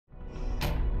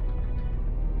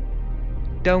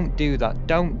don't do that.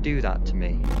 Don't do that to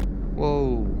me.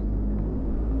 Whoa.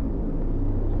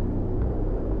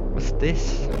 What's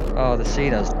this? Oh, the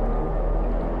Cenas.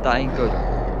 That ain't good.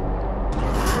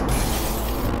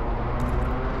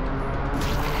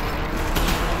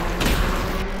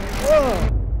 Whoa.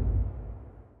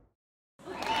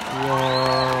 Whoa.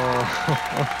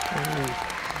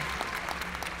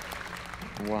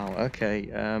 Wow, okay,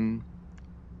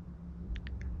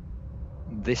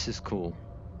 this is cool.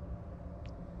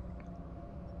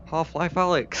 Half-Life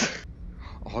Alyx.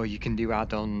 Oh, you can do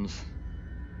add-ons.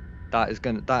 That is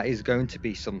going to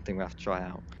be something we have to try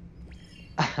out.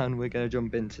 And we're gonna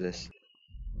jump into this.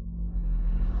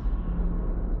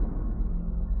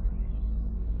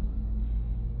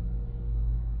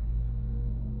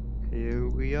 Here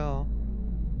we are.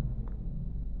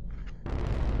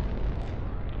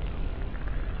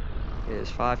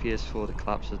 It's 5 years before the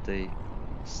collapse of the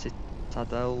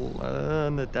Citadel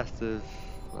and the death of...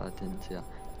 I didn't see that.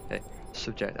 Okay.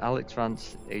 Subject Alyx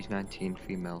Vance, age 19,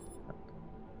 female.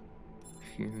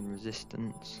 Human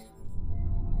resistance.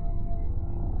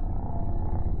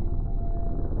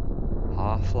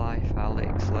 Half-Life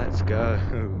Alyx, let's go.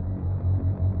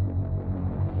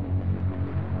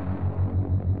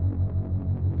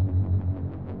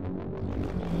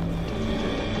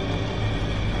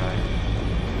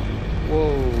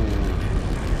 Whoa.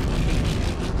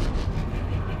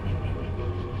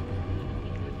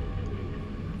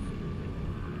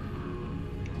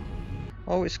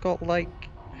 Oh, it's got like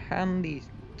handy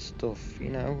stuff, you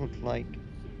know, like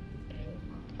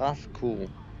that's cool.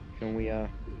 Can we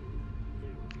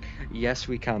yes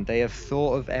we can. They have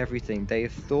thought of everything. They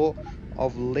have thought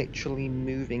of literally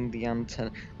moving the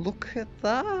antenna. Look at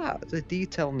that! The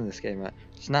detail in this game, right?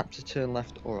 Snap to turn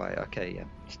left. Alright, okay, yeah.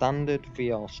 Standard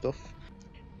VR stuff.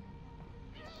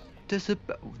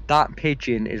 That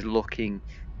pigeon is looking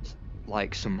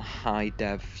like some high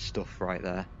dev stuff right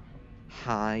there.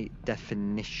 High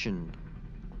definition.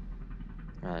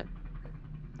 Right.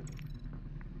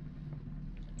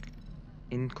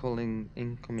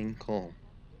 Incoming call.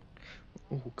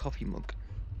 Ooh, coffee mug.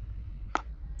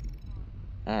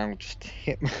 I'll just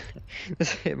hit my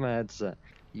just hit my headset.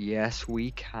 Yes,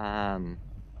 we can.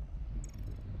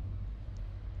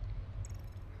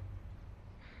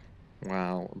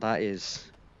 Wow, that is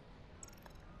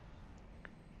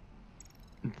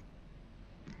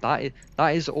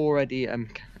already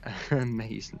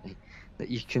amazing that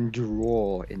you can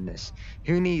draw in this.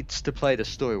 Who needs to play the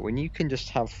story when you can just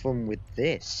have fun with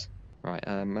this? Right,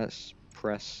 let's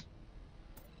press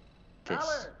this.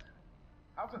 Alyx,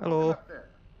 how's it Hello. looking up there?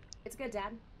 It's good,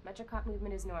 Dad. Metrocop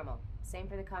movement is normal. Same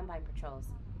for the Combine patrols.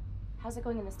 How's it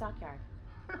going in the stockyard?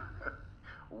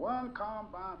 One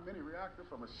Combine mini reactor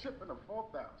from a shipment of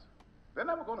 4,000. They're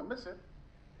never going to miss it.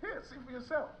 Here, see for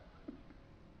yourself.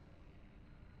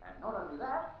 And not only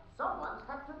that, someone's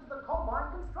hacked into the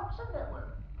Combine construction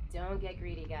network. Don't get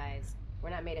greedy, guys.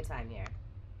 We're not made of time here.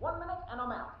 1 minute and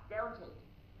I'm out, guaranteed.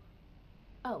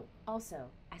 Oh,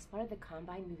 also, I spotted the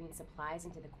Combine moving supplies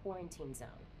into the quarantine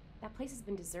zone. That place has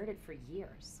been deserted for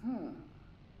years.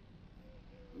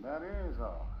 That is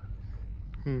odd.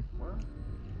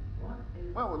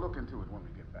 Well, we'll look into it when we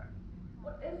get back.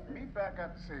 What is it? Meet back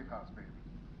at the safe house, baby.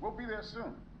 We'll be there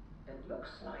soon. It looks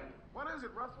like... What is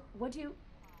it, Russell? Would you...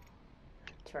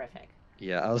 Terrific.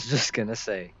 Yeah, I was just gonna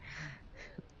say.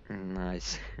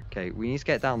 Nice. Okay, we need to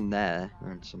get down there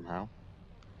somehow.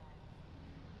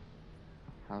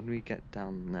 How do we get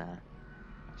down there?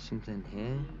 Something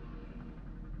here?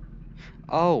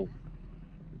 Oh!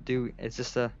 Is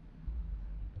this a...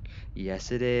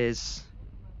 Yes, it is.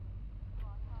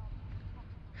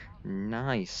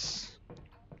 Nice.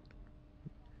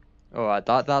 Alright,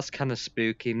 that's kind of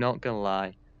spooky, not gonna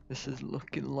lie. This is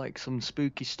looking like some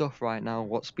spooky stuff right now.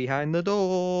 What's behind the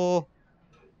door?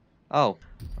 Oh,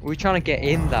 we're trying to get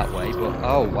in that way, but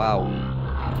oh wow.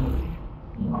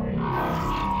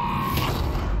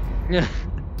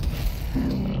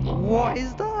 What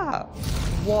is that?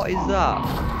 What is that?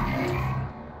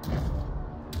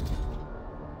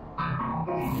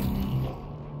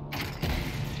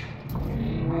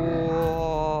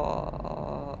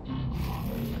 What?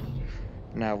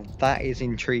 Now that is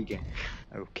intriguing.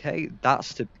 Okay,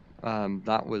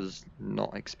 that was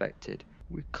not expected.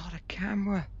 We've got a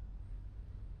camera.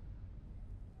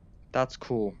 That's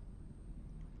cool.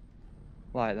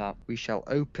 Like that. We shall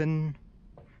open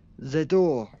the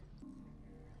door.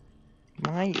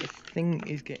 My thing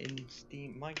is getting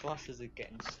steamed. My glasses are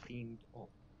getting steamed up.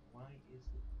 Why is it?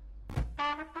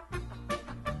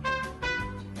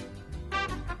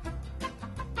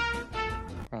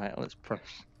 Right, let's press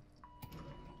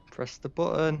the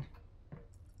button.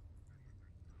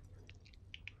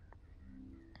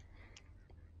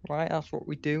 Right, that's what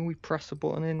we do. We press a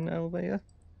button in the elevator.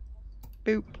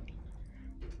 Boop.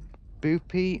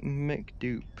 Boopy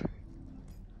McDoop.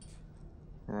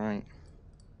 Right.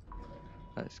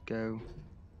 Let's go.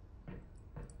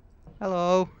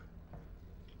 Hello.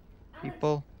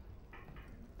 People.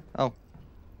 Oh.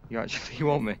 You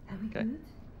want me? Okay.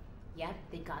 Yep,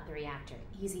 they got the reactor.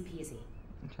 Easy peasy.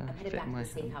 I'm I'm headed back to the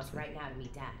safe house right now to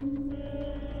meet Dad.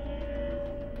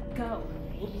 Go.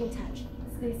 We'll be in touch.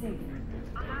 Stay safe.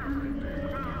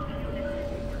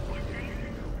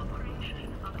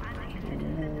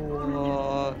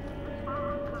 What?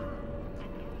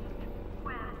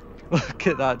 Look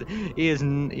at that. He is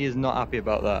not happy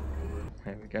about that.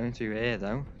 Okay, we're going through here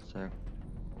though, so.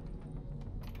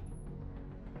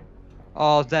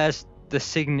 Oh, there's the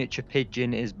signature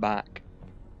pigeon is back.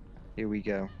 Here we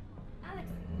go.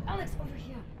 Alyx, over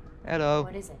here. Hello.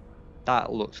 What is it?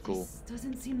 That looks cool. This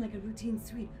doesn't seem like a routine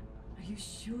sweep. Are you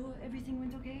sure everything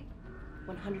went okay?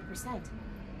 100%.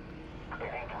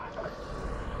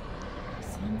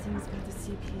 Something's got the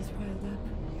CPs riled up.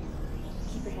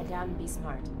 Keep your head down and be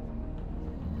smart.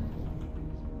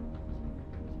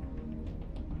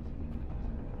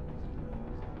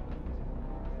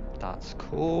 That's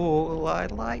cool. I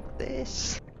like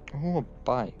this. Oh, a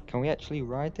bike. Can we actually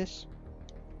ride this?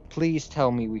 Please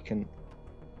tell me we can.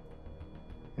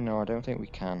 No, I don't think we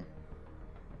can.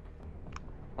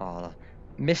 Oh,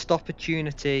 missed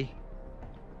opportunity.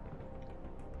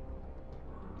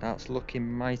 That's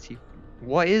looking mighty.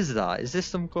 What is that? Is this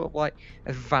some kind of like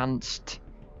advanced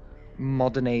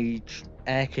modern age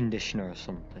air conditioner or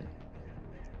something?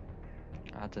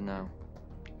 I don't know.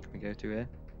 Can we go through here?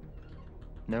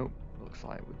 Nope. Looks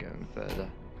like we're going further.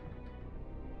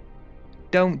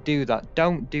 Don't do that.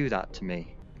 Don't do that to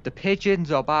me. The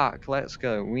pigeons are back. Let's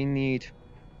go. We need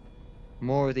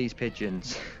more of these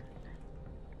pigeons.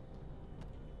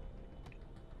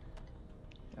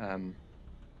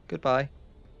 Goodbye.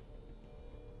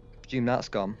 Presume that's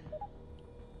gone.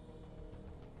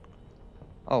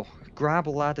 Oh, grab a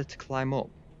ladder to climb up.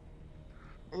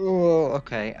 Oh,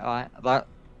 okay. Alright,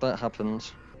 that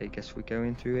happens. Okay, guess we're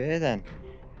going through here then.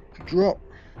 Drop.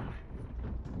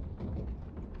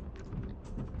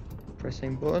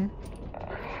 Pressing button.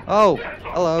 Oh,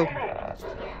 hello. Whoa,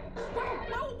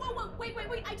 wait,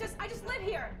 I just live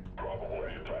here.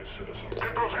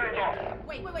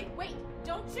 Wait,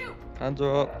 don't shoot. Hands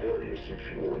up.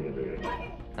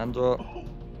 Hands up.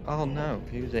 Oh no,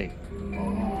 who's he?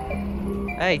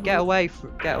 Hey, get away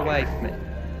from me.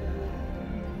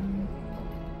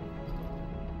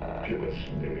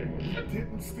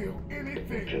 Didn't steal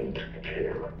anything. Don't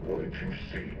care. What did you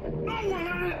see? No, I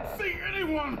didn't see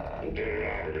anyone.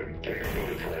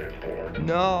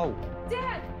 No.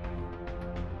 Dad.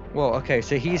 Well, okay,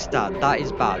 so he's dad. That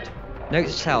is bad. Note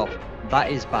to self.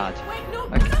 That is bad. Wait, no,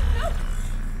 Okay. no.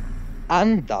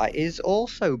 And that is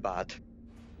also bad.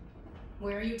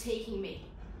 Where are you taking me?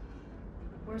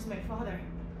 Where's my father?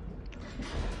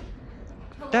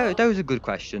 Hello? Those are good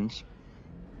questions.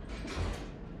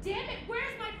 Damn it,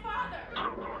 where's my father?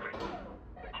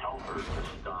 Tell her to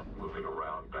stop moving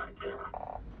around back there.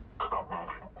 Stop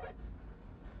moving.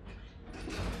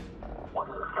 What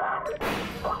is that?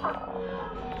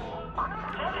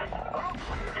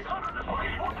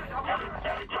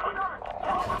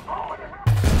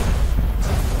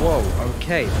 Whoa,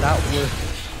 okay,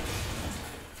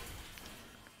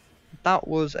 that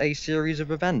was a series of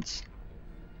events.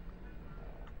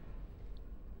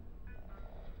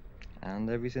 And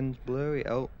everything's blurry.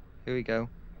 Oh, here we go.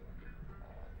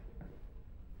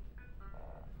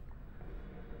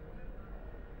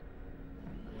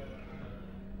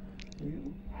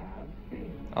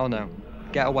 Oh no.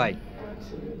 Get away.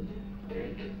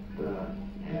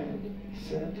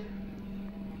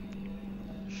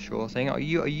 Sure thing. Are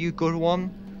you good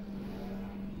one?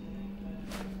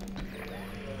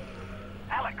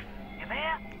 Alyx, you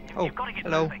there? Oh, You've got to get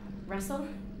hello. moving. Russell?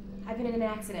 I've been in an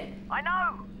accident. I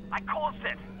know. I caused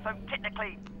it. So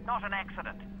technically, not an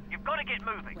accident. You've got to get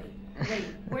moving. Wait,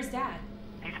 where's Dad?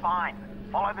 He's fine.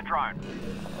 Follow the drone.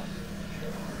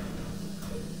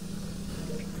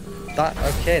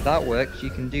 That works. You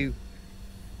can do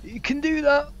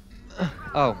that.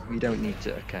 Oh, you don't need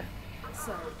to. Okay.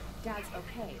 So, Dad's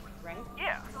okay, right?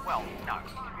 Yeah, well, no.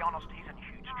 To be honest, he's in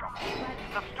huge trouble.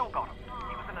 They've still got him.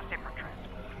 He was in a separate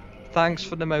transport. Thanks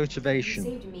for the You motivation.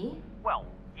 saved me? Well,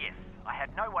 yes. I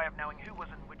had no way of knowing who was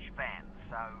in which van,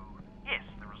 so yes,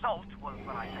 the result was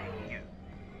that I saved you.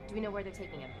 Do we know where they're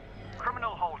taking him?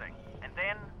 Criminal holding, and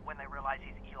then, when they realize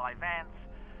he's Eli Vance,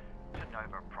 to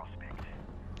Nova Prospect.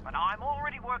 But I'm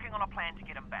already working on a plan to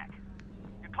get him back.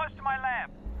 You're Get close to my lab.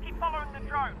 Keep following the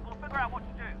drone. We'll figure out what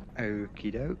to do.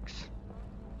 Okie dokes.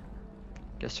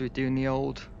 Guess we're doing the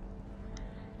old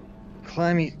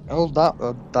climbing. Oh,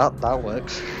 that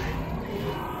works.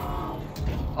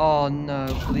 Oh no,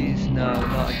 please no,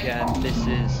 not again. This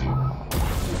is.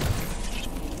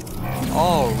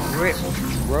 Oh, rip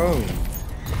drone.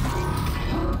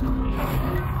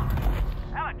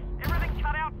 Alex, everything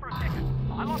cut out for a second.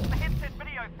 I lost the headset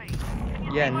video feed. Can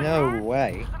you Yeah, see my no drone?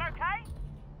 way. Is it okay?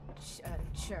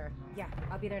 Sure. Yeah,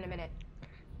 I'll be there in a minute.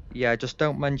 Yeah, just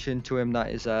don't mention to him that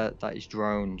his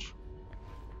drones.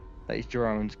 That his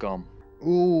drone's gone.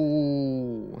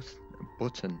 Ooh, what's a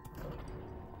button.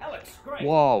 Alex, great.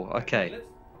 Whoa, okay.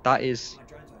 That is. My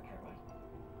drone's okay, right?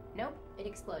 Nope, it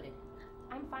exploded.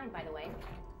 I'm fine, by the way.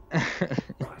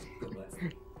 Right, good. That's the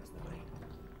main.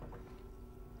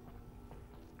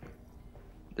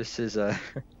 This is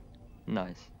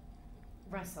nice.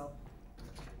 Russell,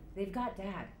 they've got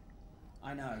Dad.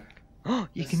 I know. Oh,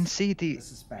 you can see the.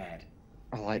 This is bad.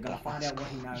 I like They're that. gonna find That's out what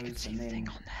he cool. knows, You can see and the then thing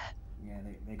on there.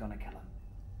 yeah, they're gonna kill him.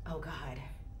 Oh God.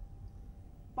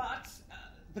 But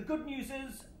the good news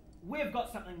is we've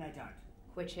got something they don't.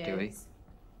 Which Do we? is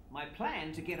My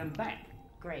plan to get him back.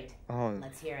 great. Oh,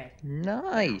 Let's hear it.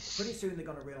 nice. Pretty soon they're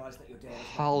gonna realise that your dad. Is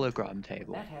Hologram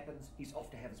table. When that happens, he's off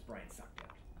to have his brain sucked out.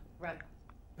 Right.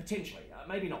 Potentially,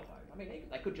 maybe not though. I mean,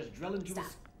 they could just drill into Stop.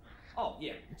 his. Oh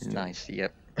yeah. it's too Nice.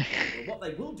 Yep. Well, what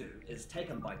they will do is take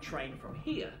him by train from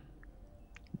here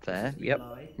There. Yep.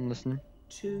 I'm listening.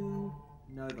 to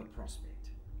Nova Prospect.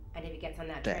 And if he gets on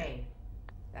that There. train,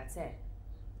 that's it,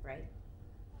 right?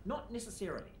 Not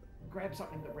necessarily. Grab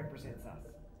something that represents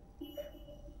us.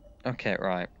 Okay.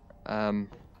 Right.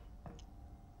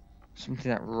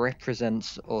 Something that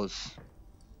represents us.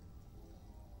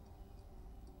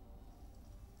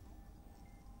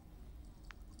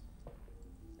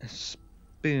 A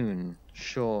spoon.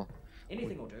 Sure.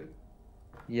 Anything will do.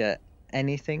 Yeah.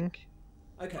 Anything.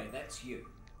 Okay, that's you.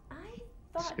 I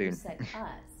thought you Spoon. said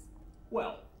us.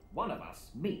 Well, one of us,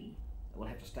 me, will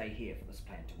have to stay here for this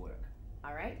plan to work.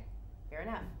 All right. Fair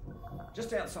enough.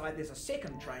 Just outside, there's a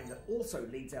second train that also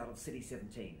leads out of City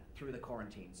 17 through the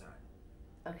quarantine zone.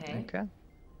 Okay. Okay.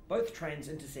 Both trains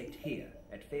intersect here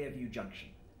at Fairview Junction.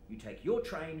 You take your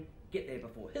train, get there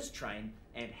before his train,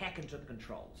 and hack into the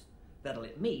controls. That'll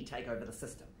let me take over the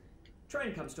system.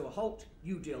 Train comes to a halt,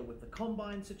 you deal with the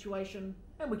Combine situation,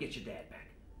 and we get your dad back.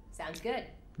 Sounds good.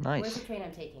 Nice. Where's the train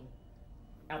I'm taking?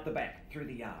 Out the back, through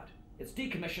the yard. It's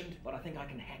decommissioned, but I think I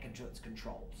can hack into its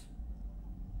controls.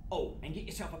 Oh, and get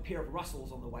yourself a pair of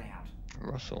Russells on the way out.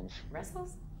 Russells.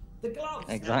 Russell's? The gloves!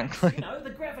 Exactly. Alex, you know, the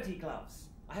gravity gloves.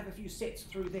 I have a few sets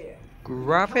through there.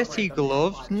 Gravity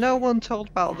gloves? No one told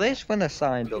about this when I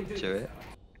signed up to it.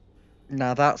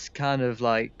 Now that's kind of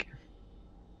like.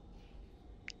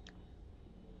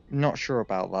 Not sure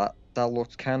about that. That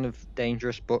looks kind of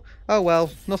dangerous, but oh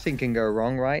well, nothing can go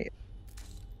wrong, right?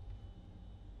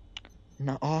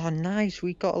 No, oh, nice.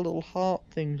 We got a little heart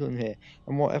thing on here,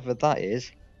 and whatever that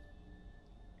is.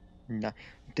 No,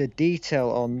 the detail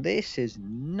on this is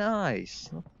nice.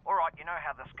 All right, you know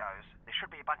how this goes. There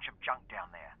should be a bunch of junk down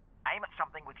there. Aim at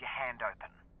something with your hand open.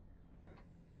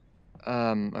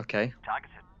 Okay.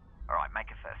 Targeted. All right, make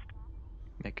a fist.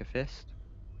 Make a fist.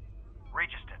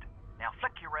 Registered. Now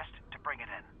flick your wrist to bring it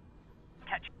in.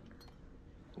 Catch.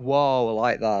 Whoa, I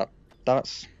like that.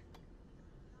 That's.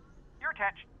 You're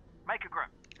attached. Make a grip.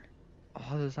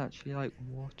 Oh, there's actually like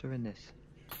water in this.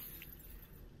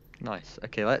 Nice.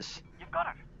 Okay, let's. You've got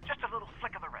it. Just a little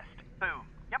flick of the wrist. Boom.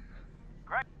 Yep.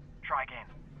 Great. Try again.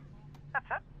 That's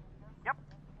it. Yep.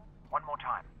 One more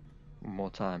time. One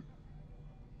more time.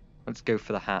 Let's go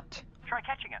for the hat. Try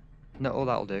catching it. No, oh,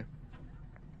 that'll do.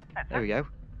 That's There it. we go.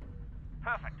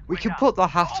 Perfect. We We're can done. put the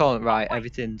hat Oh, on, right? wait.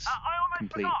 Everything's I almost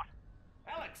complete. forgot.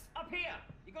 Alex, up here!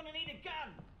 You're gonna need a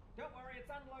gun! Don't worry, it's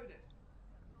unloaded.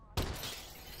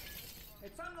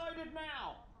 It's unloaded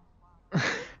now!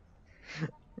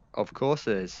 Of course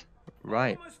it is.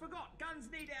 Right. Almost forgot, guns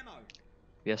need ammo.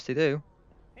 Yes, they do.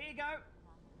 Here you go.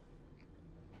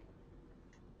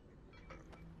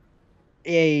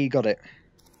 Yeah, you got it.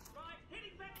 Right,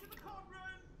 heading back to the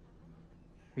courtroom.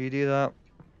 You do that.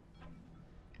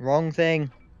 Wrong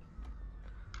thing.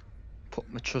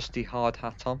 Put my trusty hard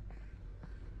hat on.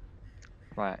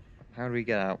 Right. How do we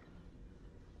get out?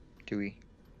 Do we?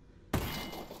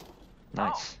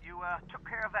 Nice. Oh, you took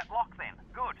care of that lock then.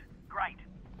 Good. Great.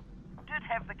 Did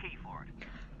have the key for it.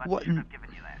 But What should n- have given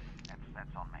you that.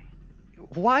 That's on me.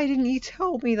 Why didn't you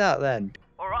tell me that then?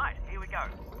 All right, here we go.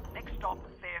 Next stop,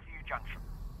 Fairview Junction.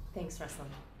 Thanks, Russell.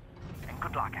 And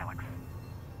good luck, Alex.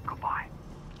 Goodbye.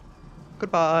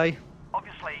 Goodbye.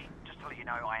 Obviously, just to let you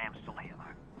know, I am still here, though.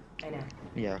 I know.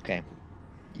 Yeah, okay.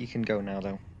 You can go now,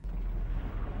 though.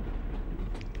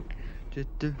 Do.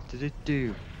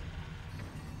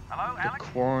 Hello, The Alex?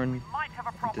 Quarren. We might have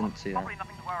a problem. Didn't see that. Probably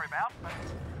nothing to worry about, but...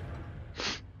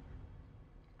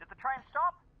 Did the train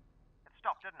stop? It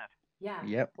stopped, didn't it? Yeah.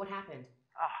 Yep. What happened?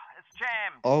 It's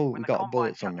jammed. Oh, When we the got Combine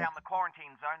bullets shut on there. down the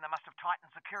quarantine zone, they must have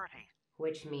tightened security.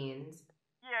 Which means...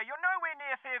 Yeah, you're nowhere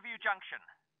near Fairview Junction.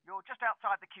 You're just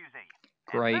outside the QZ.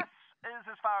 Great. And this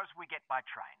is as far as we get by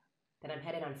train. Then I'm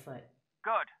headed on foot.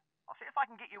 Good. I'll see if I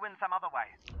can get you in some other way.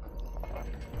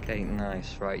 Okay,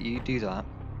 nice. Right, you do that.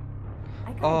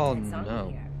 I got Oh, a dead zombie no.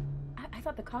 here. I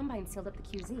thought the Combine sealed up the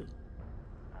QZ.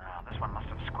 This one must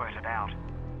have squirted out.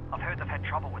 I've heard they've had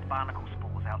trouble with barnacle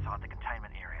spores outside the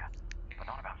containment area. But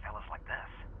not about fellas like this.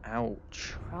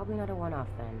 Ouch. Probably not a one-off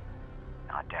then.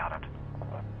 I doubt it.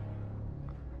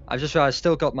 I just realized I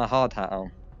still got my hard hat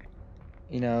on.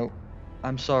 You know,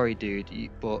 I'm sorry, dude,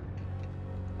 but...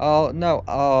 Oh, no.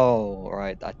 Oh,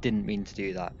 right. I didn't mean to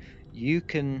do that. You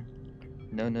can...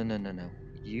 No.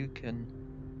 You can...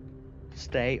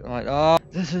 Stay. Right. Oh,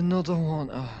 there's another one.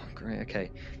 Oh, great.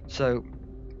 Okay. So,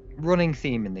 running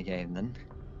theme in the game, then.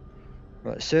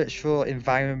 Right. Search for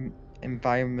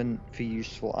environment for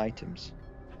useful items.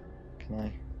 Can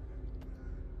I...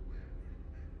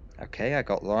 Okay, I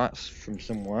got that from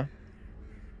somewhere.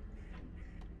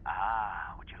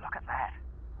 Would you look at that?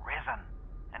 Resin.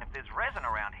 And if there's resin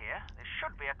around here, there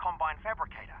should be a Combine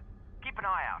fabricator. Keep an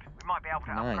eye out. We might be able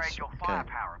to Nice, upgrade your okay.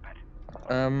 firepower a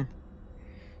bit.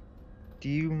 Do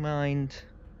you mind...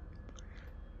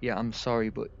 Yeah, I'm sorry,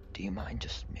 but do you mind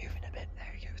just moving a bit?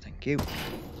 There we go, thank you.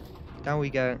 Down we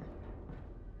go.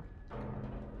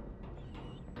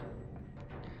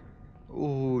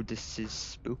 Oh, this is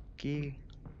spooky.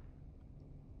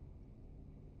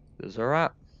 There's a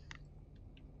rat.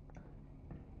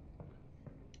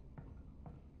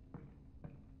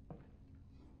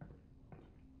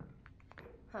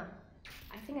 Huh.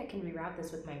 I think I can reroute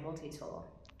this with my multi-tool.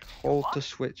 Hold the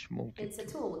switch multi. It's a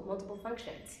tool with multiple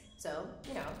functions. So,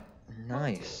 you know.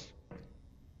 Nice.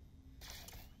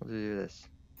 What do we do this?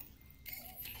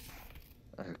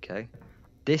 Okay.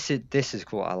 This is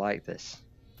cool. I like this.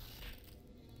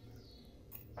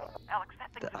 Alex,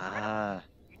 that thing's incredible. Ah.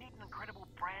 You need an incredible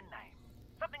brand name.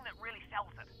 Something that really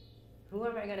sells it. Who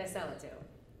am I gonna sell it to?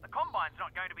 The Combine's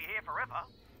not going to be here forever.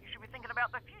 You should be thinking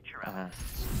about the future, Alex.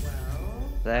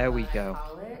 Well, There we I go.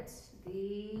 call it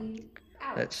the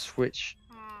Alyx. Let's switch.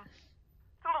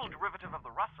 It's a little derivative of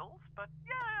the Russells, but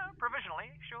yeah,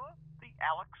 provisionally, sure. The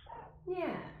Alyx.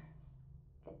 Yeah.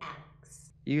 The Alyx.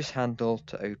 Use handle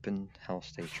to open health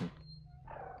station.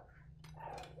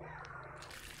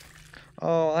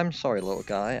 Oh, I'm sorry, little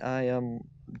guy. I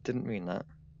didn't mean that.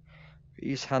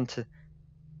 Use hand to.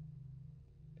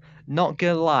 Not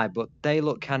gonna lie, but they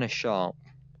look kind of sharp.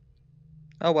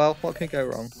 Oh well, what could go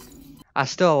wrong? I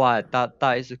still like that.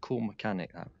 That is a cool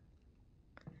mechanic. That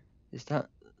is that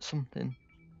something.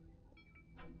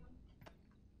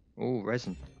 Oh,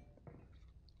 resin.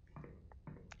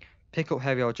 Pick up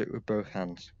heavy object with both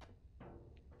hands.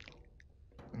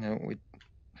 No, we.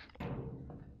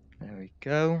 There we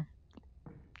go.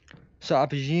 So I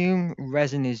presume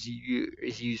resin is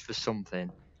used for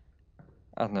something.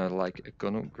 I don't know, like a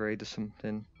gun upgrade or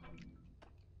something.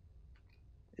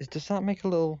 Does that make a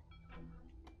little?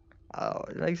 Oh,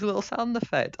 it makes a little sound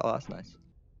effect. Oh, that's nice.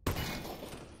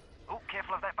 Oh,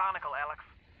 careful of that barnacle, Alex.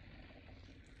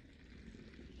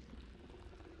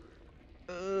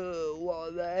 What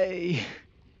are they?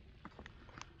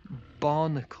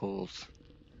 Barnacles.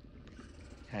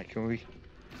 Yeah, can we?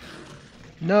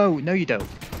 No, you don't.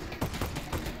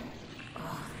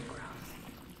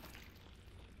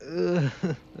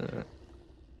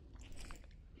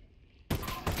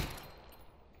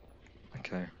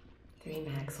 Okay. 3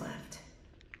 mags left.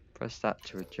 Press that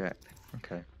to eject.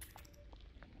 Okay.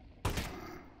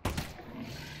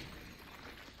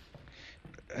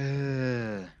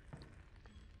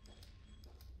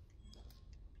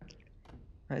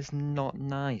 That is not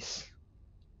nice.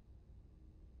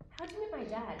 How'd you meet my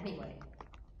dad, anyway?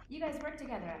 You guys work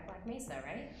together at Black Mesa,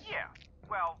 right? Yeah.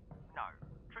 Well, no.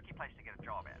 Tricky place to get a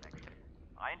job, Alex.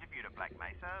 I interviewed at Black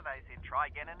Mesa. They said try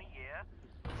again in a year.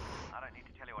 I don't need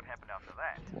to tell you what happened after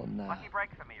that. What now? Lucky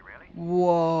break for me, really.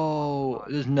 Whoa!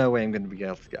 There's no way I'm going to be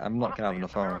able to get. I'm not going to have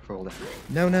enough armor for all this.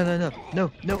 No!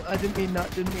 I didn't mean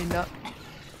that.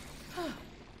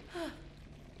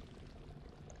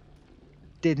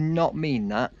 Did not mean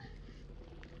that.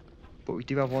 But we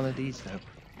do have one of these though.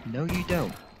 No, you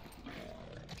don't.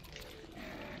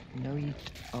 No, you.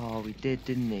 Oh, we did,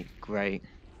 didn't we? Great.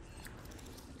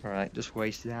 All right, just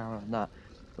wasted out on that.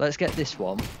 Let's get this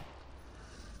one.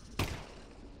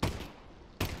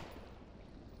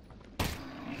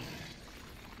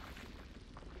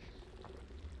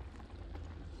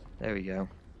 There we go.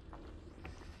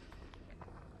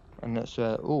 And that's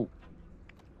oh,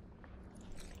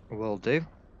 will do.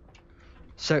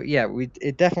 So yeah,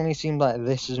 it definitely seems like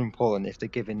this is important if they're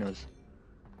giving us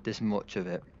this much of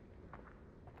it.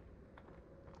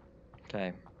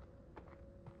 Okay.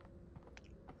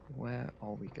 Where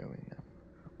are we going now?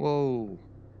 Whoa.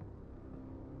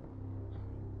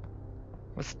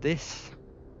 What's this?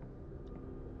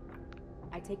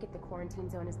 I take it the quarantine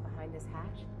zone is behind this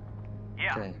hatch?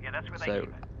 Yeah, Okay. yeah, that's where they So keep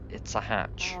it. it's a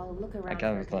hatch. I'll look I around for a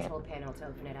gathered that. control panel to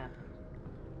open it up.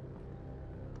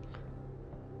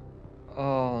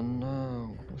 Oh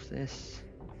no. What's this?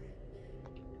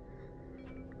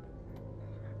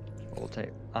 I'll take.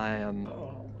 I am.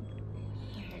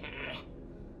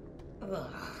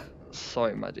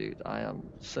 Sorry, my dude. I am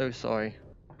so sorry.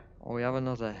 Oh, we have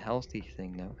another healthy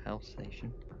thing now. Health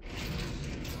station.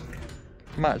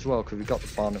 Might as well, because we got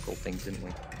the barnacle thing, didn't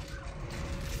we?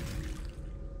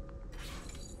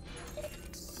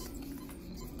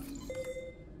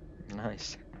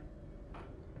 Nice.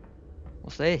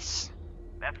 What's this?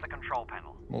 That's the control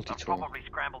panel. Multi-tool. I've probably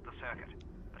scrambled the circuit,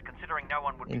 but considering no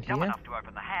one would be In dumb here? enough to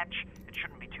open the hatch, it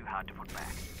shouldn't be too hard to put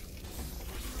back.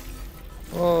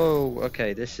 Oh,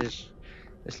 okay. This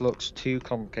looks too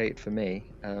complicated for me.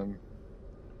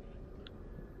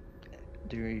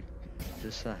 Do we? Is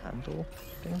this a handle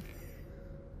thing?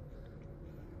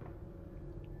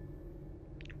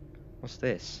 What's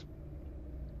this?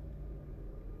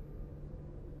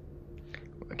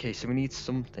 Okay, so we need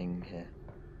something here.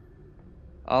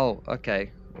 Oh,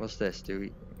 okay. What's this?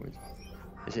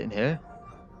 Is it in here?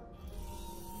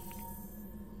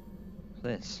 What's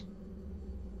this?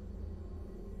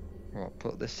 Well, I'll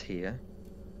put this here.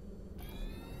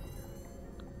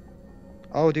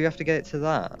 Oh, do you have to get it to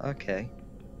that? Okay.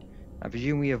 I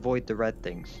presume we avoid the red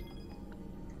things.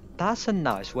 That's a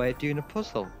nice way of doing a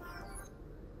puzzle.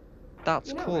 That's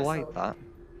You know, cool, like Russell, that.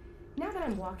 Now that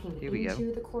I'm walking Here we go.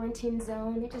 into the quarantine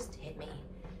zone, it just hit me.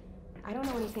 I don't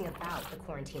know anything about the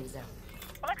quarantine zone.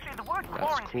 Well, actually, the word That's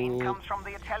quarantine cool. comes from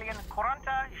the Italian 40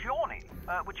 giorni,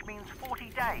 which means 40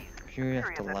 days. You have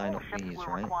to Period that line all up ships these, were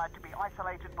right? required to be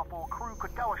isolated before crew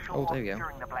could go ashore Oh, there you go.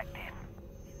 during the Black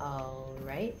Death.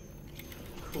 Alright.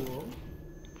 Cool.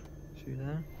 See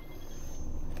there?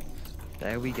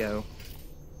 There we go.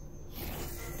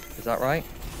 Is that right?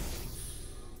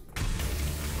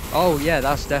 Oh yeah,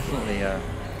 that's definitely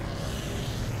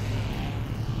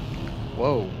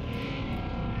whoa.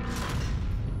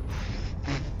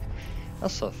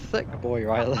 That's a thick boy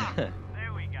right there.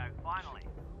 There we go, finally.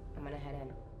 I'm gonna head in.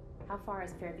 How far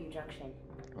is Fairview Junction?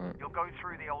 Right, You'll go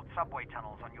through the old subway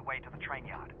tunnels on your way to the train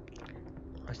yard.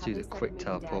 let's Have do they the started quick moving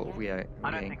down teleport. yet? We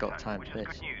I don't ain't think got so, time which for is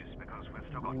this. good news because we've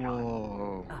still got time.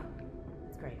 Whoa. Oh,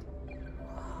 that's great.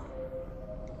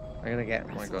 I'm gonna get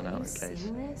my Russell, gun have out you in case.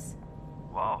 seen this?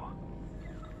 Whoa.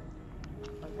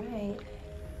 Alright.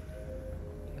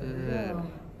 Here we go.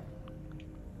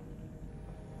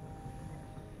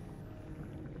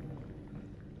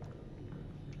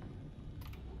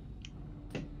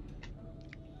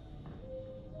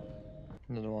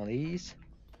 Another one of these.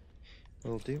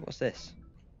 Will do. What's this?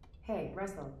 Hey,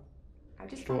 Russell. I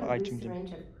just Store found a loose items in- syringe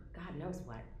of God knows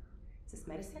what. Is this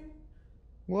medicine?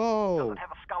 Whoa! Does it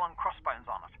have a skull and crossbones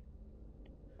on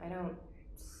it? I don't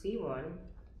see one.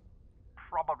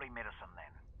 Probably medicine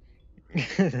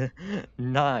then.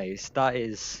 Nice. That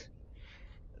is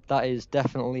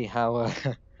definitely how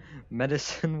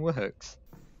medicine works.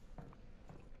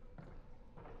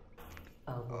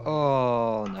 Oh, boy.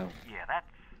 Oh no. Yeah,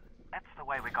 that's the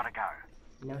way we gotta go.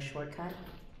 No shortcut?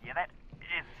 Yeah, that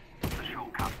is the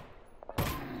shortcut.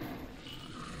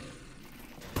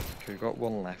 Okay, we've got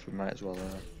one left. We might as well.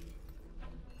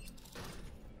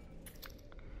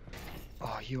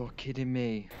 Oh, you're kidding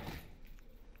me.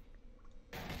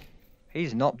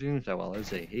 He's not doing so well, is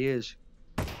he? He is.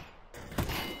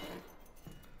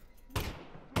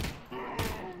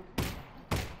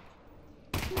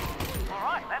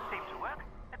 Alright, that seems to work.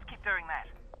 Let's keep doing that.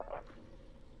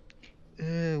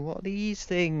 What are these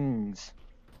things?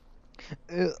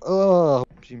 Oh,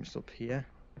 presume it's up here.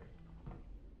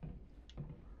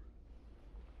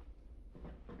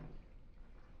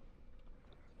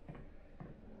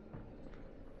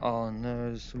 Oh no,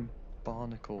 there's some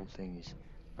barnacle things.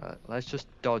 Right, let's just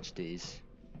dodge these.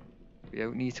 We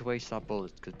don't need to waste our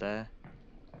bullets because they're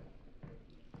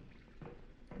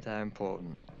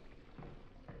important.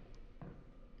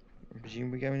 I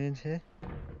presume we're going into here?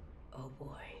 Oh boy.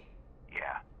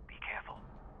 Yeah, be careful.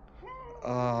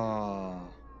 Oh.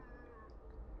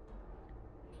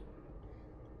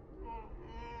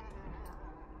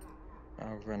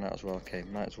 I'll run out as well. Okay,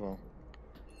 might as well.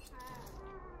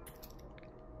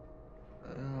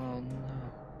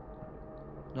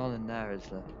 Where is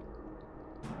that?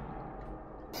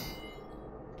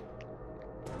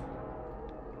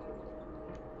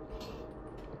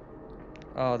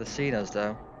 Oh, the seen us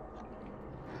though.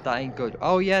 That ain't good.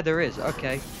 Oh yeah, there is.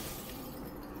 Okay.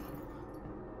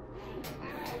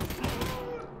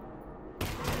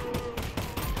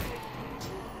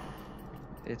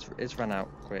 It's run out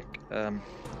quick.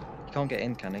 He can't get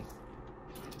in, can he?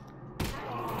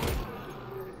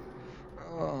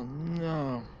 Oh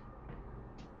no.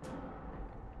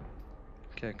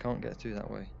 Okay, can't get through that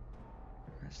way.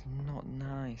 That's not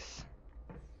nice.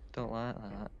 Don't like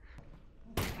that.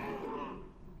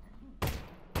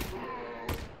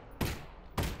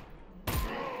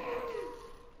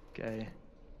 Okay,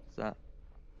 that.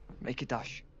 Make a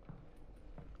dash.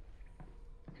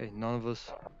 Okay, none of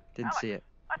us didn't see it.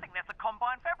 I think that's a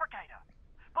combine fabricator.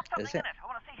 Put something Is it? in it. I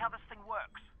want to see how this thing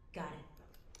works. Got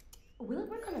it. Will it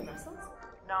work on the Russells?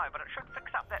 No, but it should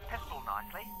fix up that pistol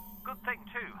nicely. Good thing,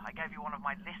 too. I gave you one of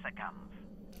my lesser guns.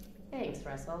 Thanks,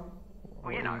 Russell.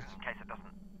 Well, you know, in case it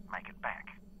doesn't make it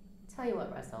back. Tell you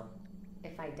what, Russell.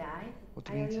 If I die, What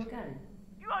do I you owe mean? you a gun.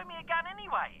 You owe me a gun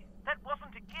anyway. That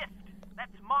wasn't a gift.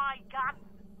 That's my gun.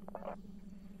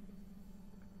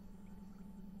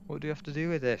 What do you have to do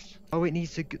with this? Oh, it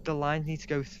needs to. The lines need to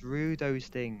go through those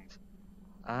things.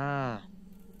 Ah.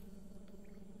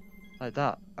 Like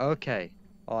that. Okay.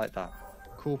 I like that.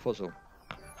 Cool puzzle.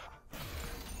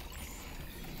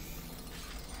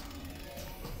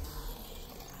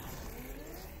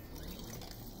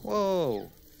 Whoa.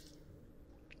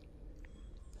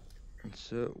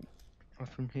 Insert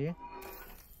weapon here.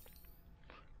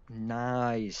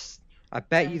 Nice. I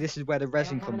bet you this is where the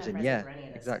resin don't have comes in. enough Yeah, resin for any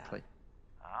of this exactly.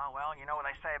 Oh, well, you know what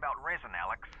they say about resin,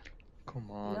 Alyx.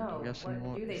 Come on, No, do we have some what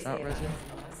more? do they Is say that about resin? this,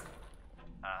 Boss?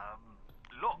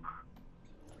 Look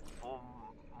for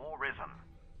more resin.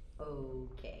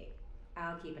 Okay.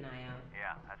 I'll keep an eye out.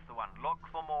 Yeah, that's the one. Look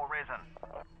for more resin.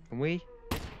 Can we?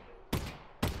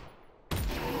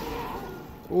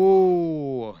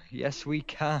 Oh, yes we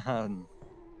can.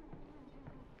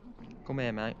 Come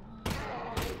here, mate.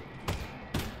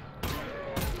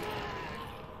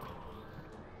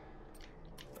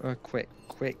 Quick,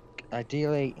 quick.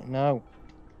 Ideally, no.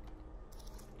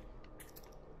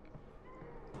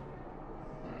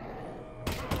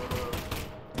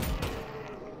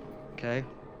 Okay.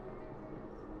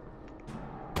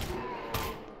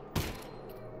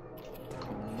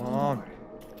 Come on.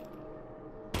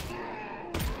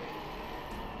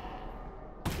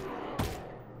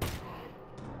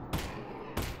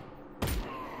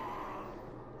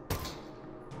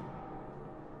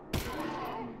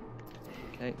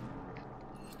 Okay.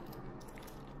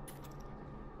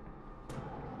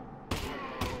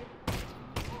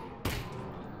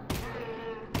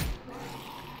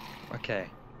 Okay.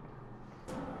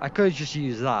 I could just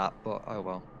use that, but oh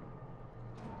well.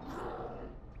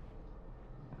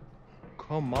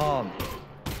 Come on.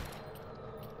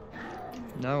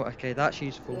 No, okay, that's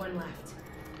useful. One left.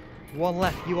 One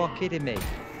left, you are kidding me.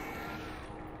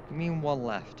 You mean one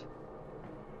left?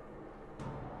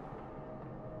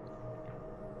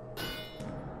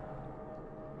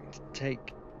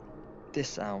 Take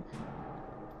this out.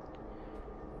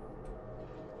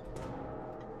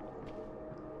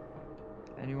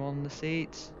 Anyone in the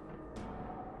seats?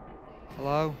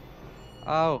 Hello?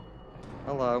 Oh,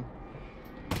 hello.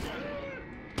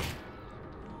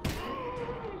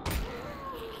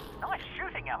 Nice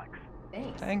shooting, Alyx.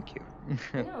 Thanks. Thank you.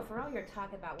 You know, for all your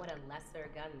talk about what a lesser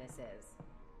gun this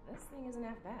thing isn't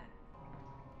half bad.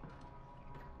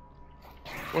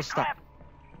 What's that?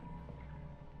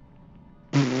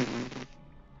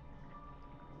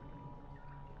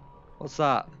 What's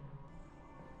that?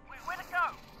 Where'd it go?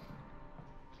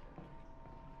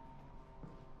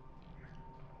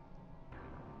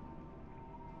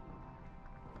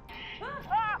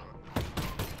 Ah!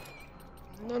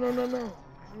 No, no, no, no.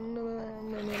 No, no,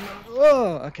 no, no, no.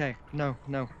 Oh, okay. No,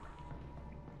 no.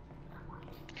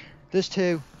 There's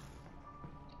two.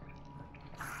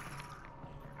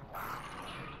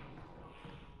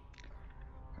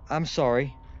 I'm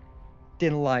sorry.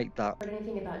 Didn't like that. Heard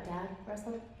anything about Dad,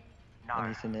 Russell? No.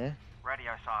 Anything there?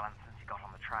 Radio silence since he got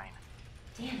on the train.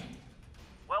 Damn it.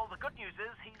 Well, the good news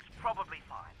is he's probably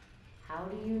fine. How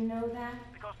do you know that?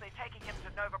 Because they're taking him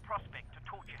to Nova Prospect to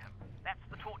torture him. That's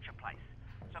the torture place.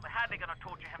 So they're hardly going to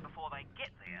torture him before they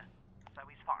get there. So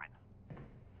he's fine.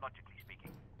 Logically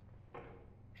speaking.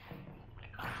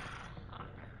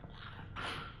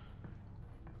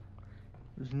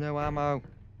 There's no ammo.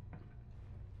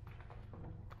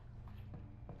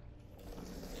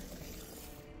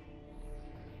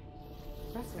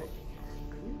 Russell.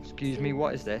 Excuse me,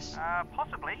 what is this?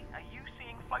 Possibly. Are you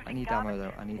seeing exploding I need garbage. ammo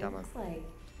though. I need It ammo. looks like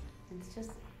it's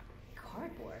just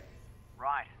cardboard.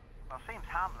 Right. Well, seems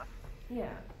harmless. Yeah.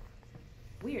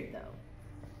 Weird though.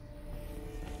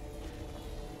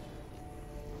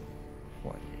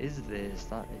 What is this?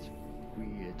 That is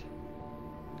weird.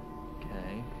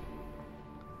 Okay.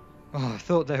 Oh, I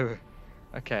thought they were.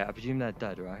 Okay, I presume they're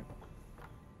dead, right?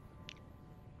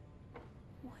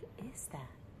 What is that?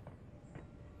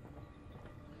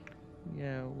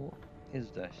 Yeah, what is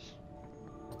this?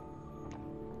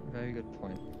 Very good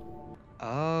point.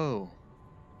 Oh.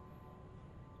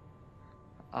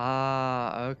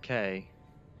 Ah, okay.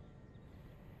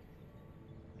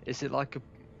 Is it like a...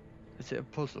 Is it a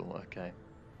puzzle? Okay.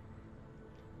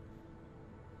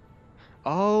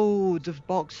 Oh, the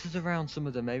boxes around some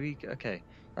of them, maybe? Okay.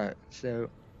 Alright, so...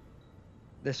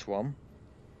 This one.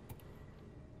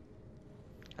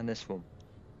 And this one.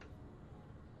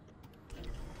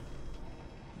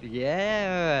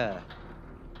 Yeah!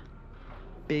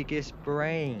 Biggest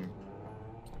brain.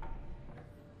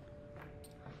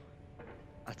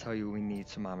 I tell you, we need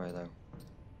some ammo though.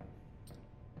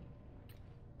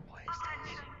 What is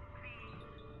this?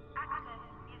 Access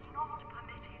is not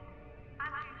permitted.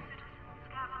 Anti-citizen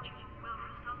scavenging will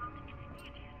result in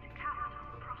immediate capital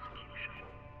prosecution.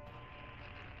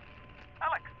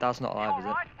 Alex, That's not you live, is it?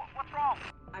 alright? What's wrong?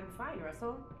 I'm fine,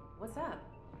 Russell. What's up?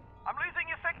 I'm losing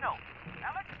your signal.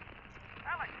 Alex?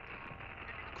 Alex?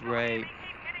 Great.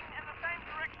 Keep heading in the same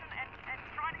direction and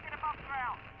trying to get above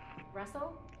ground.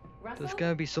 Russell? Russell? There's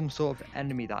going to be some sort of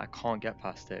enemy that I can't get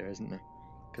past here, isn't there?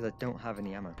 Because I don't have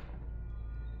any ammo.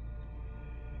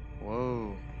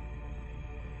 Whoa.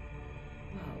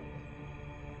 Whoa.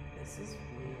 This is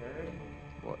weird.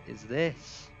 What is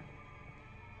this?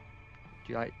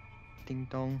 Do you like ding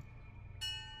dong?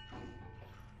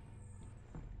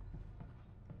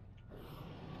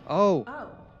 Oh! Oh.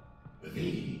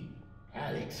 The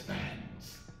Alyx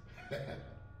fans.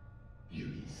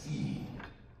 You received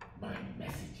my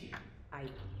messaging. I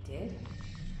did?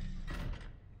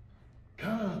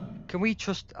 Come. Can we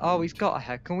trust... Oh, he's got a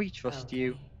head. Can we trust Okay.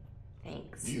 you?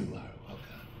 Thanks. You are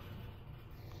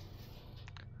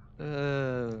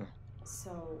welcome.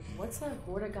 So, what's a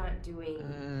Vortigaunt doing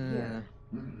here?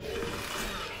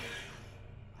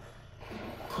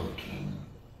 Cooking.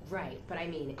 Right, but I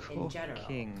mean in general.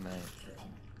 Cooking, mate.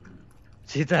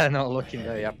 See, they're not looking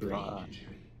very happy Brain about that.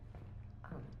 injury. Oh,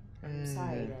 I'm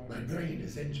sorry My to... brain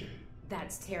is injured.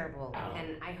 That's terrible, Ow.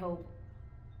 and I hope...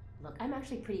 Look, I'm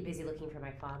actually pretty busy looking for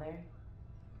my father.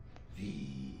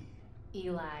 The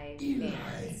Eli Eli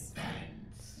Vance.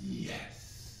 fans.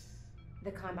 Yes.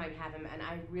 The Combine have him, and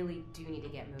I really do need to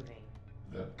get moving.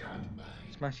 The Combine.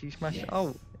 Smashy, smash. Yes.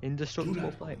 Oh, Do indestructible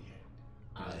not go flame.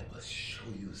 yet. I must show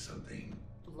you something.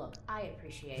 Look, I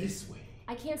appreciate it. This way.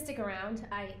 I can't stick around.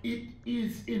 It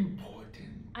is important.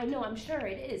 I know, I'm sure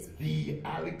it is. The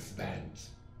Alyx fans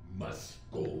must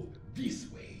go this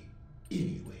way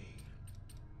anyway.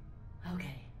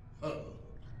 Okay. Oh.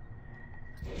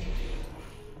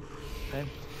 Okay.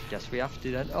 Guess we have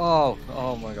to then. Oh!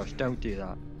 Oh my gosh, don't do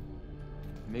that.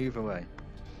 Move away.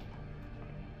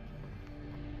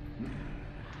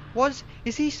 What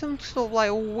is he some sort of like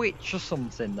a witch or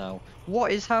something now?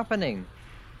 What is happening?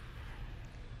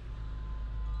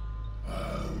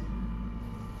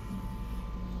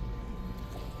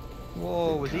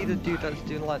 Whoa, was he the dude that's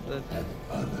doing like the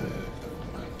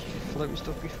float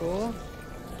stuff before?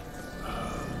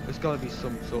 There's gotta be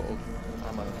some sort of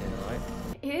ammo here, right?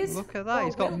 It is? Look at that, or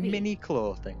he's got will a be. mini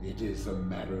claw thing. It is a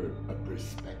matter of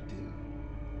perspective.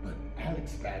 But Alyx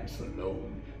fans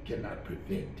alone cannot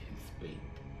prevent his fate.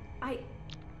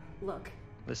 Look,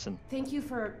 Listen, thank you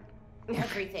for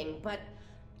everything, but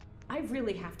I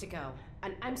really have to go.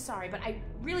 And I'm sorry, but I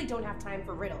really don't have time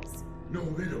for riddles. No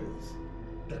riddles.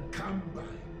 The Combine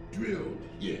drilled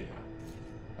here.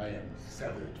 I am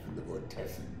severed from the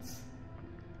vortessence.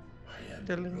 I am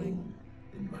Diddling. alone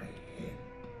in my head.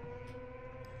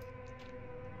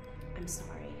 I'm sorry.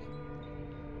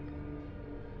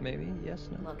 maybe, yes,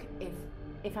 no. Look,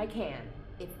 if I can,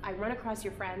 if I run across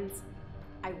your friends,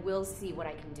 I will see what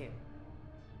I can do.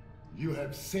 You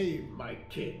have saved my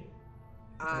kid.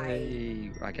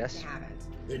 I guess. haven't.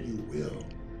 Then you will.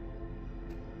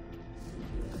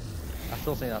 I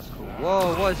still think that's cool.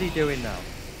 Whoa, what is he doing now?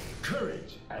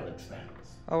 Courage, Alyx fans.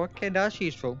 Oh, okay, that's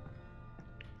useful.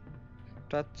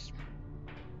 That's...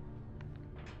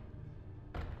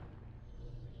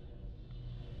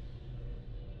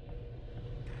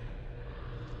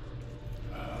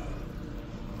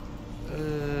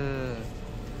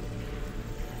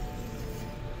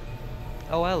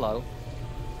 Oh, hello.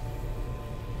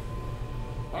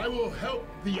 I will help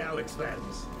the Alyx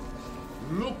fans.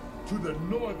 Look to the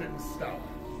northern star.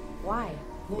 Why?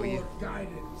 For you?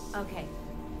 guidance. Okay,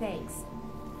 thanks.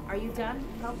 Are you done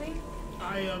helping?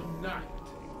 I am not.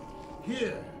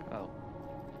 Here. Oh.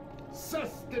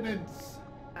 Sustenance.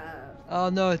 Oh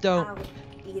no, don't. I'll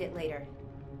eat it later.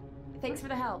 Thanks for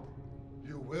the help.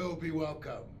 You will be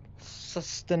welcome.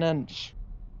 Sustenance.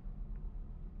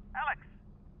 Alex!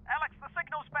 Alex, the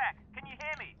signal's back. Can you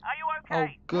hear me? Are you Oh,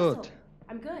 okay? good. Russell,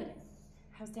 I'm good.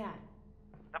 How's Dad?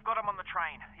 They've got him on the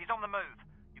train. He's on the move.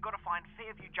 You've got to find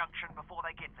Fairview Junction before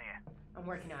they get there. I'm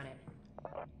working on it.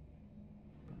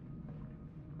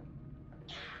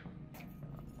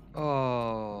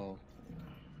 Oh.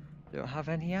 Don't have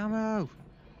any ammo.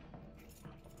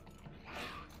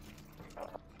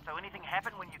 So anything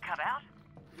happen when you cut out?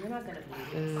 You're not gonna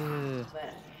believe this,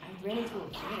 but I ran into a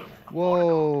predator.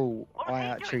 Whoa. What was I he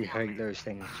actually doing down hate there? those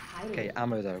things. Hiding. Okay,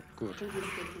 ammo though. I Good. think he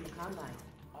escaped from the Combine.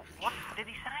 What did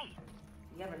he say?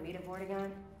 You ever meet a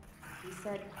Vortigaunt? He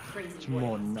said crazy It's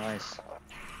more words. nice.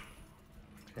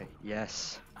 Okay,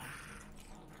 yes.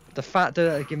 The fact that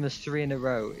they're giving us 3 in a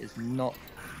row is not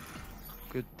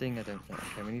a good thing, I don't think.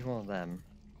 Okay, we need one of them.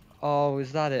 Oh,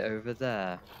 is that it over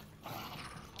there?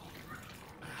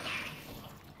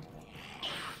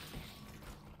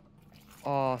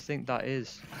 Oh, I think that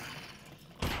is.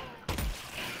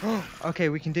 Okay,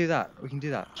 we can do that. We can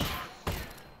do that.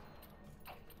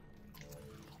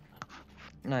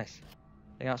 Nice.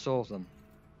 I think that's all of them.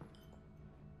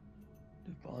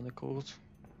 The barnacles.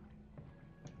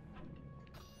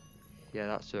 Yeah,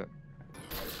 that's it.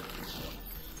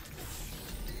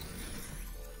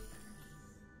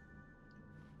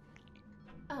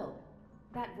 Oh,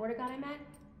 that Vortigaunt I met?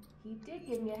 He did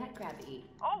give me a head crab to eat.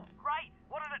 Oh, great!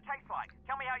 What did it taste like?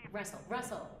 Tell me how you...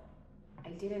 Russell! I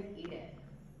didn't eat it.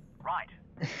 Right.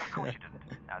 Of course you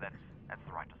didn't. No, that's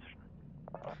the right decision.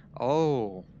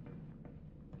 Oh.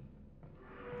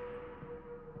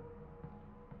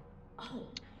 Oh,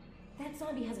 that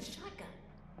zombie has a shotgun.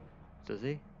 Does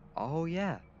he? Oh,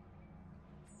 yeah.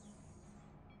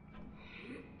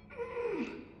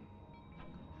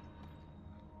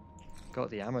 Got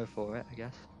the ammo for it, I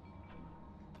guess.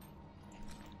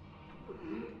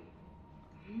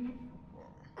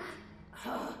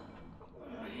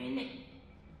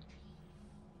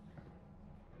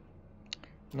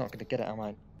 I'm not gonna get it, am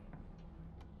I?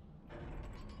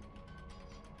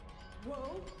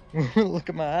 Whoa. Look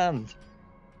at my hand.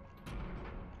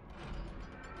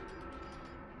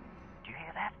 Do you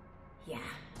hear that? Yeah.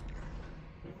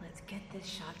 Let's get this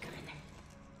shotgun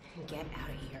and get out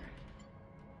of here.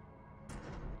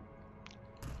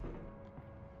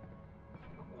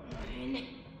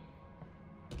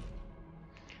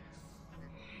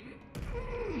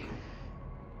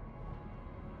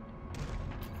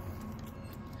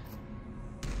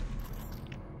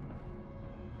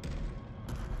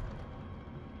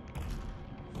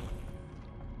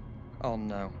 Oh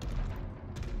no.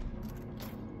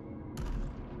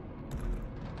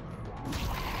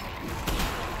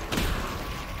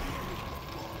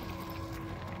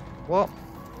 What?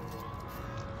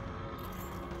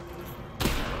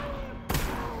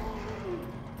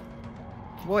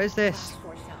 What is this?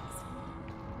 Four shots.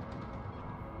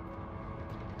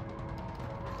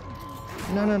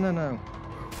 No, no, no, no.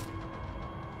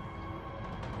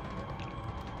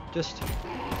 Just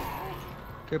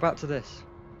go back to this.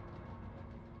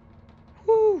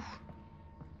 Woo!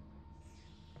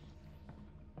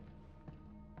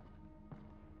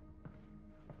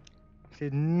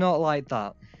 Did not like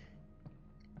that.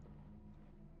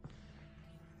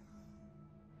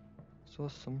 Saw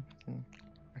something.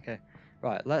 Okay,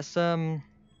 right. Let's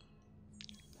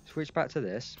switch back to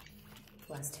this.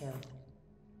 Last two.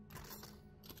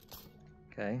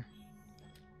 Okay.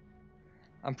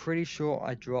 I'm pretty sure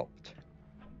I dropped.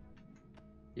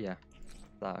 Yeah,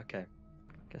 that. Okay.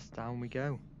 Guess down we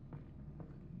go.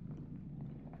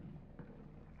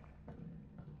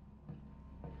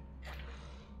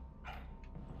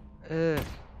 I'm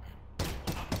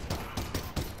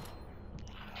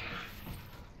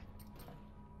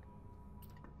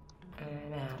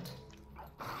out.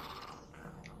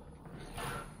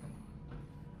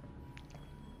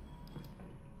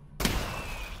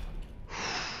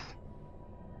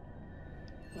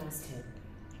 Last two.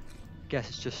 Guess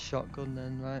it's just shotgun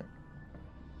then, right?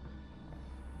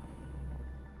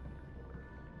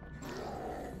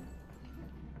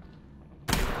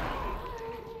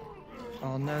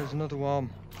 Oh no, there's another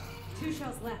one. 2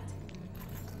 shells left.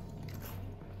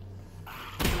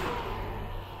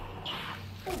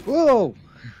 Whoa!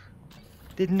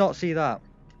 Did not see that.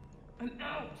 I'm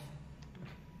out.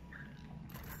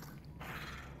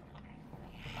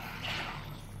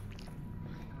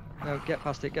 No, get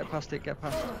past it, get past it, get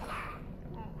past it.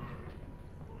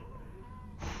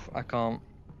 I can't.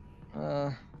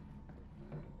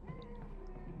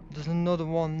 There's another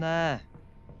one there.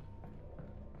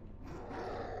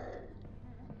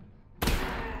 I'm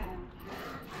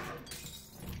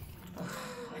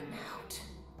out.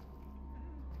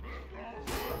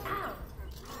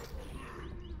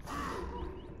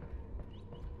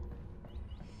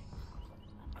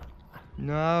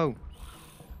 No.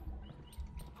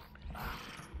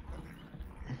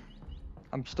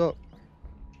 I'm stuck.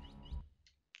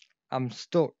 I'm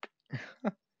stuck.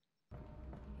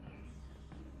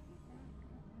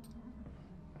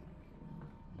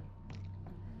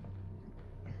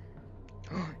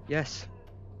 Yes.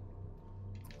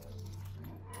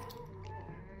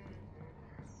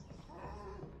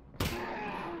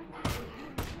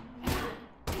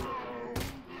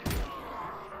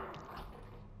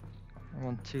 I'm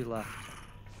on 2 left.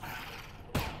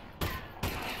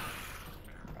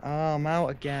 Oh, I'm out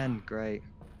again. Great.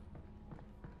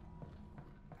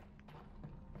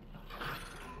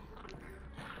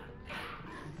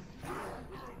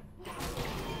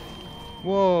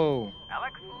 Whoa.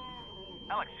 Alex?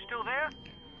 Alex, you still there?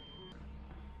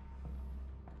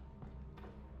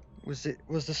 Was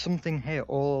there something here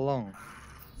all along?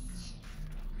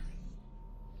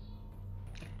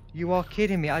 You are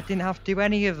kidding me. I didn't have to do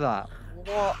any of that.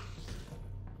 What?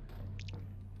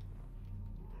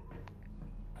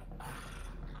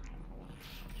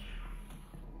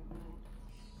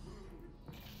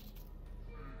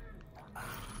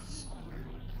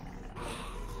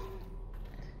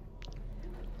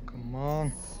 Come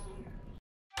on.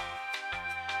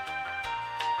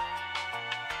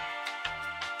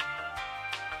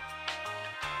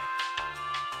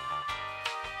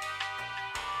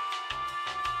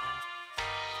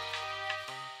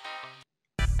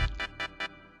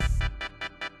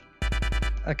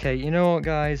 Okay, you know what,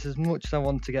 guys? As much as I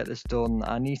want to get this done,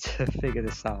 I need to figure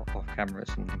this out off camera or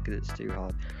something because it's too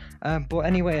hard. But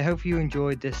anyway, I hope you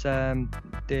enjoyed this.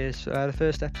 The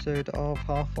first episode of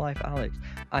Half-Life Alyx.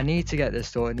 I need to get this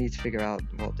sorted. I need to figure out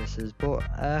what this is. But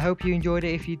I hope you enjoyed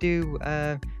it. If you do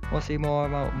want to see more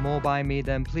by me,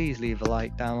 then please leave a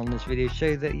like down on this video.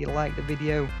 Show that you like the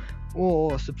video.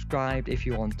 Or subscribe if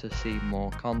you want to see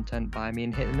more content by me,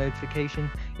 and hit the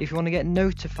notification if you want to get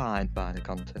notified by the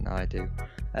content I do.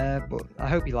 But I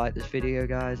hope you like this video,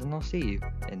 guys, and I'll see you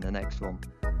in the next one.